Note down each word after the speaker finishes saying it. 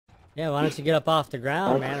Yeah, why don't you get up off the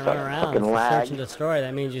ground, man, and run around? It's search and destroy.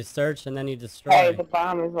 That means you search and then you destroy. Hey, the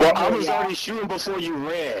bomb is right Well, I here, was y'all. already shooting before you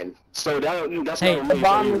ran, so that's Hey, not a the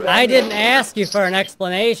bomb is I didn't ask you for an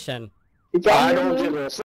explanation. Did y'all I hear don't me? give a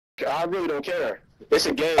fuck. I really don't care. It's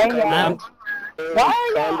a game. Hey, Calm y'all. down. Why Calm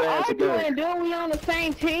are down, y'all it's a game. arguing? Dude, we on the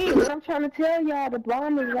same team. But I'm trying to tell y'all the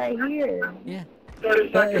bomb is right here. Yeah.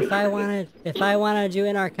 But if I wanted you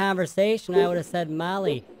in our conversation, I would have said,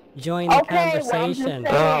 Molly, join the Okay, well, I'm just conversation. saying,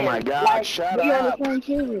 Oh my God, like, shut we up. on the same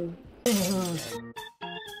team.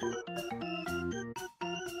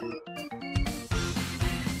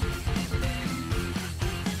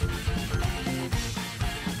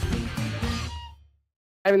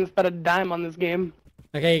 I haven't spent a dime on this game.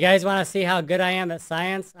 Okay, you guys want to see how good I am at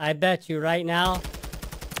science? I bet you right now.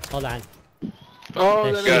 Hold on.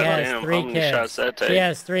 Oh, That she has goddamn, 3 how many kids. shots that She take?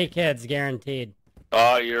 has 3 kids, guaranteed.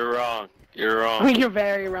 Oh, you're wrong. You're wrong. You're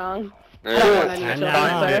very wrong. Yeah. I don't want any I'm children,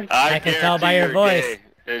 not sir. wrong. I can tell by your guarantee voice. you're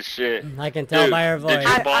gay as shit. I can tell Dude, by your did voice.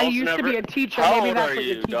 your I balls used to never- be a teacher. How Maybe old that's are what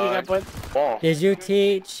you're you, keeping dog? up with. Ball. Did you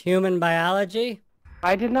teach human biology?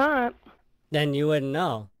 I did not. Then you wouldn't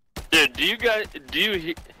know. Dude, do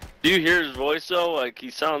you hear his voice though? Like he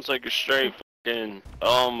sounds like a straight fucking.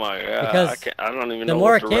 Oh my god! Because I don't even The know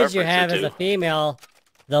more what to kids you reference have it as to. a female,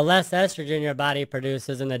 the less estrogen your body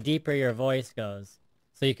produces and the deeper your voice goes.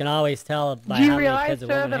 So you can always tell by Do you how many realize, kids a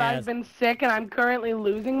sir, woman that I've has. been sick and I'm currently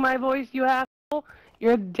losing my voice, you asshole?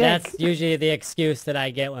 You're a dick. That's usually the excuse that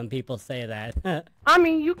I get when people say that. I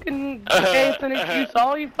mean, you can say it's an excuse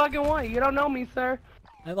all you fucking want. You don't know me, sir.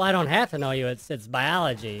 Well, I don't have to know you. It's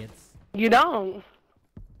biology. You don't.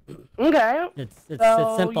 Okay. It's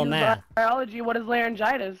So, simple you math. biology, what is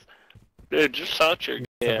laryngitis? Dude, just shut your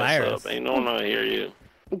a ass virus. up. Ain't no one to hear you.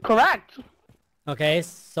 Correct. Okay,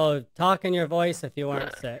 so talk in your voice if you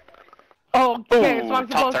weren't sick. Okay, so I'm Ooh,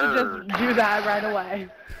 supposed to tougher. just do that right away.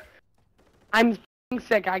 I'm f***ing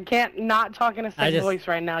sick. I can't not talk in a sick voice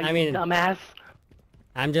right now, you dumbass.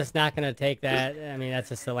 I'm just not gonna take that. I mean, that's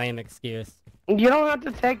just a lame excuse. You don't have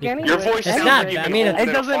to take any Your of voice It's sounds not like you've bad. been I mean, holding it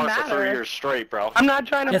a doesn't fart for 3 matter. years straight, bro. I'm not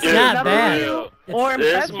trying to It's put not another bad. you It's- or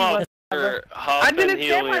This impress you whatsoever. motherfucker I huffing didn't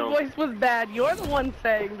say my helium. voice was bad. You're the one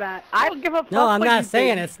saying that. I don't give a fuck No, I'm what not you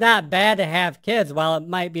saying think. it's not bad to have kids. While it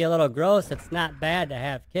might be a little gross, it's not bad to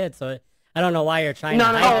have kids. So I don't know why you're trying No,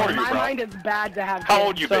 to no, hide How no. old it. are you, My bro? mind is bad to have How kids,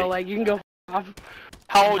 old you so be? like you can go f off.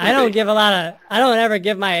 How old I you don't be? give a lot of. I don't ever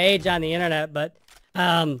give my age on the internet, but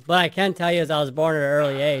what I can tell you is I was born at an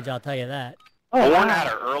early age. I'll tell you that. Oh, Born wow. at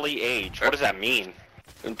an early age. What does that mean?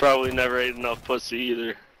 And probably never ate enough pussy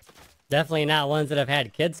either. Definitely not ones that have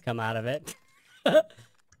had kids come out of it.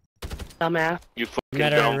 Dumbass. You fucking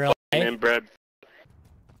Met her in dumb real fucking life. inbred.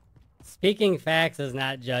 Speaking facts is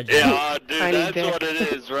not judging. Yeah, dude, Tiny that's dick. what it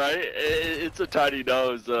is, right? It's a tiny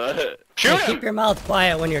nose. Hey, Shoot keep him! your mouth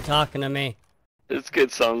quiet when you're talking to me. This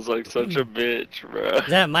kid sounds like such a bitch, bro. Is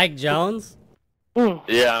that Mike Jones?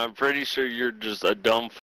 Yeah, I'm pretty sure you're just a dumb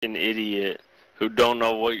fucking idiot who don't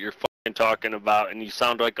know what you're fucking talking about, and you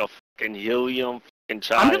sound like a fucking helium fucking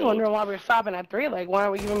child. I'm just wondering why we're stopping at 3. Like, why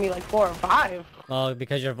aren't we giving me like 4 or 5? Well,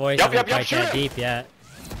 because your voice Yup, isn't yup, yup, quite shoot that him. deep yet.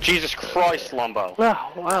 Jesus Christ, Lumbo.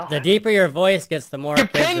 Oh, wow. The deeper your voice gets, the more You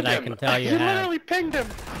kids pinged that I him! can tell you You have. literally pinged him!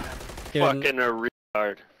 Dude, Fucking a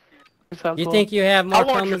retard. So you cool. think you have more How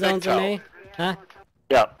long's your chromosomes big than toe? me? Huh?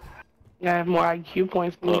 Yeah. Yeah, I have more IQ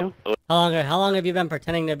points than you. How long have you been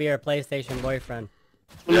pretending to be her PlayStation boyfriend?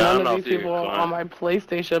 Yeah, I None don't know of if these you people can. are my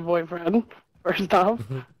PlayStation boyfriend. First off.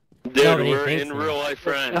 Dude, Nobody we're thinks in so. real life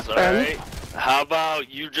friends, That's alright? How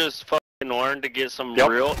about you just fucking learn to get some Yep.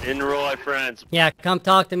 real life friends? Yeah, come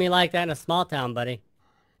talk to me like that in a small town, buddy.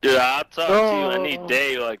 Dude, I'll talk to you any Oh.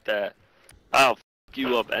 day like that. I'll fuck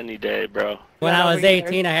you up any day, bro. When Yeah, I was over here.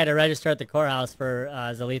 18, I had to register at the courthouse for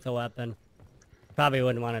as a lethal weapon. Probably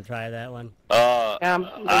wouldn't want to try that one. Yeah, they I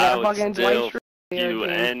got would fucking still Dwight fuck Schrute you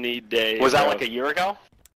here, any day, Was that bro. like a year ago?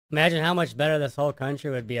 Imagine how much better this whole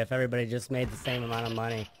country would be if everybody just made the same amount of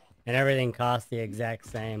money and everything cost the exact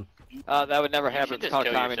same. That would never happen. should It's just called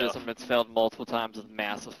kill communism. yourself. It's failed multiple times with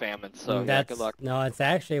massive famine. So yeah, That's good luck. no, it's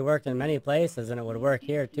actually worked in many places, and it would work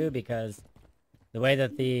here too because the way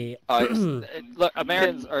that the Look,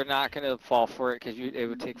 Americans are not going to fall for it because it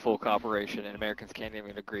would take full cooperation, and Americans can't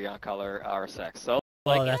even agree on color or sex. So,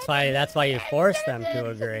 well, that's why you force them to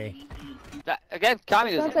agree. again,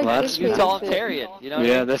 communism. Sounds like Utilitarian. You know.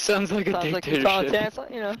 Yeah, that sounds like a sounds like dictatorship. utilitarian. It's like,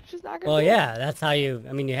 you know, she's not gonna. Well, do yeah, that's how you.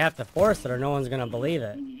 I mean, you have to force it, or no one's gonna believe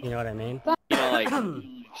it. You know what I mean? It. You know,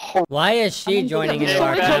 like. Why is she joining into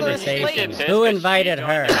our conversation? Who invited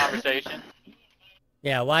her?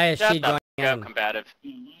 Yeah, why is she joining in? Combative.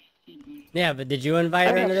 Yeah, but did you invite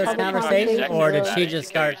her into this conversation, or did she just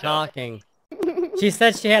start talking? She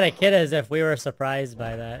said she had a kid as if we were surprised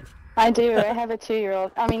by that. I do. I have a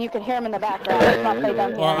 2-year-old. I mean, you can hear him in the background. It's not played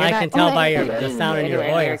down here. Well, I can tell by the sound in your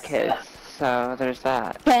voice. So there's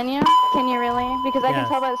that. Can you? Can you really? Because I can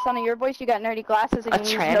tell by the sound of your voice you got nerdy glasses and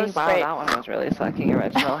you use nose spray. Wow, that one was really fucking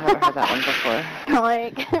original. I haven't heard that one before.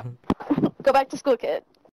 Like, go back to school, kid.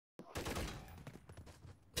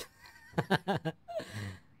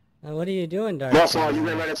 What are you doing, Dark? That's all. You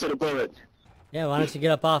ran right into the bullet. Yeah, why don't you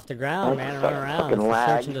get up off the ground, man, and run around?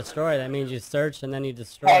 Search and destroy. That means you search and then you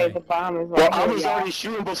destroy. Hey, the bomb is well, I was already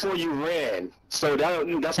shooting before you ran, so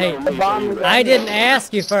that's not the bomb. I didn't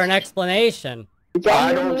ask you for an explanation.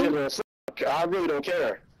 I don't give a fuck. I really don't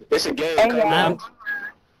care. It's a game.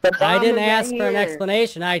 I didn't ask for an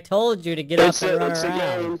explanation. I told you to get up and run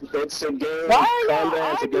around. It's a game. Why are y'all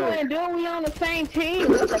arguing, dude? We on the same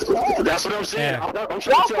team. That's what I'm saying. Yeah. I'm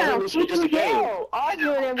trying to tell you it's just a game.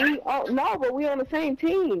 Arguing and we no, but we on the same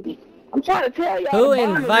team. I'm trying to tell y'all. Who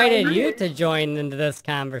invited you to join into this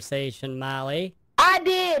conversation, Molly? I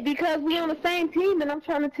did, because we on the same team, and I'm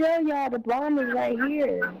trying to tell y'all the bomb is right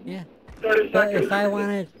here. Yeah. But if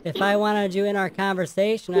I wanted you in our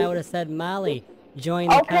conversation, I would have said, Molly, join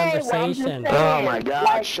the conversation. Well, oh my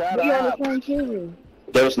God! Shut up.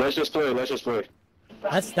 Let's just play. Let's just play.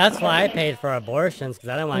 That's why I paid for abortions, because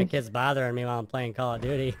I don't want kids bothering me while I'm playing Call of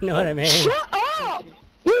Duty. You know what I mean? Shut up!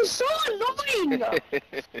 You're so annoying!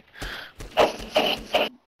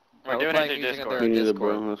 We're doing it through Discord.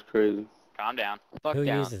 Bro, that's crazy. Calm down. Who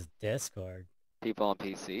uses Discord? People on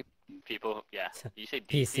PC. People, yeah. You say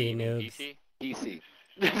PC noobs. PC?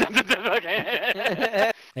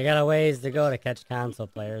 They got a ways to go to catch console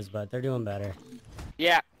players, but they're doing better.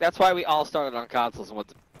 Yeah, that's why we all started on consoles and went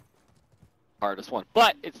the hardest one.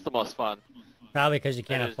 But it's the most fun. Probably because you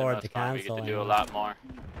can't afford the console. You get to do a lot more.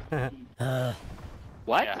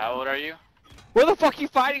 What? Yeah, how old are you? Where the fuck are you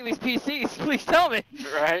finding these PCs? Please tell me.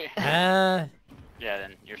 Right? Yeah,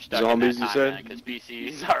 then you're stuck in that time, because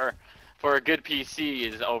PCs are, for a good PC,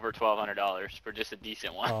 is over $1,200 for just a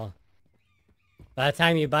decent one. well, by the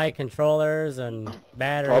time you buy controllers and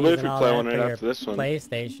batteries and all that for your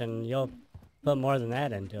PlayStation, you'll put more than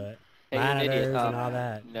that into it. Hey, monitors and all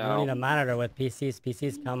that. No. You don't need a monitor with PCs.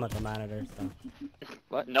 PCs come with a monitor, so.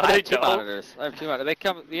 What? No, I they have two don't. monitors. I have two monitors. They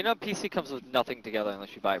come. You know, PC comes with nothing together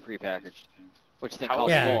unless you buy it prepackaged, which then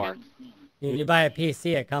costs more. You buy a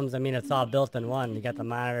PC, it comes. I mean, it's all built in one. You got the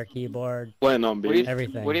monitor, keyboard,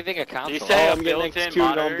 everything. What do you think a console? You say a built-in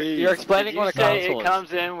monitor? You're explaining what a console is. It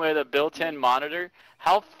comes in with a built-in monitor.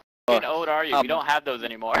 How fucking old are you? You don't have those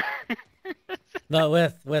anymore. But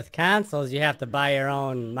with consoles, you have to buy your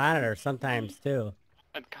own monitor sometimes too.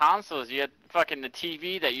 With consoles, you have fucking the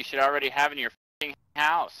TV that you should already have in your fucking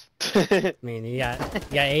house. I mean, you got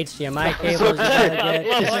HDMI cables you gotta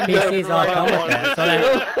get. PCs all come with that.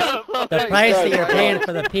 So the price that you're paying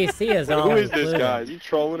for the PC is all included. Who is this guy? Is he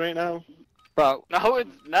trolling right now? Bro. No, it's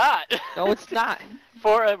not. No, it's not.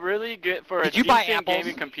 For a really good, for a decent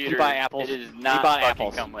gaming computer, you buy apples? It is not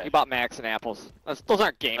fucking come with. You bought Macs and apples. Those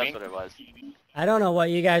aren't gaming. That's what it was. I don't know what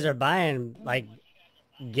you guys are buying. Like,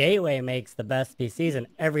 Gateway makes the best PCs and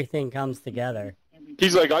everything comes together.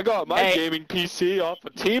 He's like, I got my gaming PC off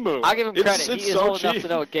of Temu. I'll give him credit. He is old enough to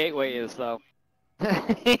know what Gateway is, though.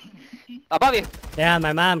 Above you. Yeah,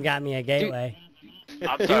 my mom got me a Gateway.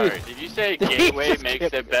 I'm sorry. Did you say Gateway makes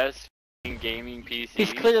the best gaming PC?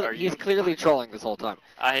 He's clearly trolling this whole time.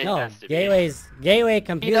 No, Gateway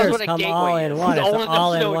computers come all in one. It's an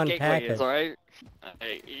all-in-one package. Right?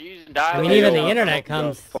 I mean, even the internet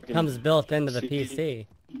comes built into the PC.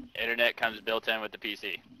 Internet comes built in with the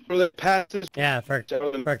PC. Yeah, for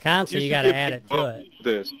console, you gotta add it to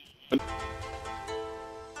it.